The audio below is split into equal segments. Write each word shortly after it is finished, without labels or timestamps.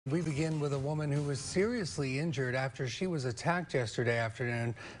We begin with a woman who was seriously injured after she was attacked yesterday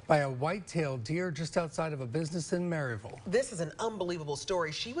afternoon by a white-tailed deer just outside of a business in Maryville. This is an unbelievable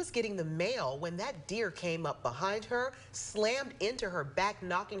story. She was getting the mail when that deer came up behind her, slammed into her back,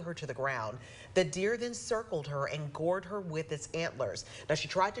 knocking her to the ground. The deer then circled her and gored her with its antlers. Now, she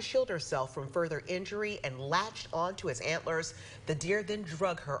tried to shield herself from further injury and latched onto its antlers. The deer then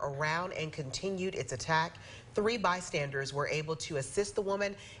drug her around and continued its attack. 3 bystanders were able to assist the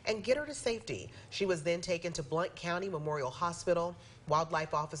woman and get her to safety. She was then taken to Blount County Memorial Hospital.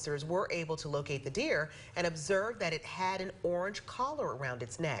 Wildlife officers were able to locate the deer and observe that it had an orange collar around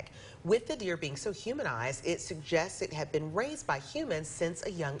its neck. With the deer being so humanized, it suggests it had been raised by humans since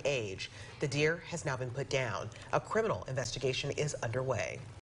a young age. The deer has now been put down. A criminal investigation is underway.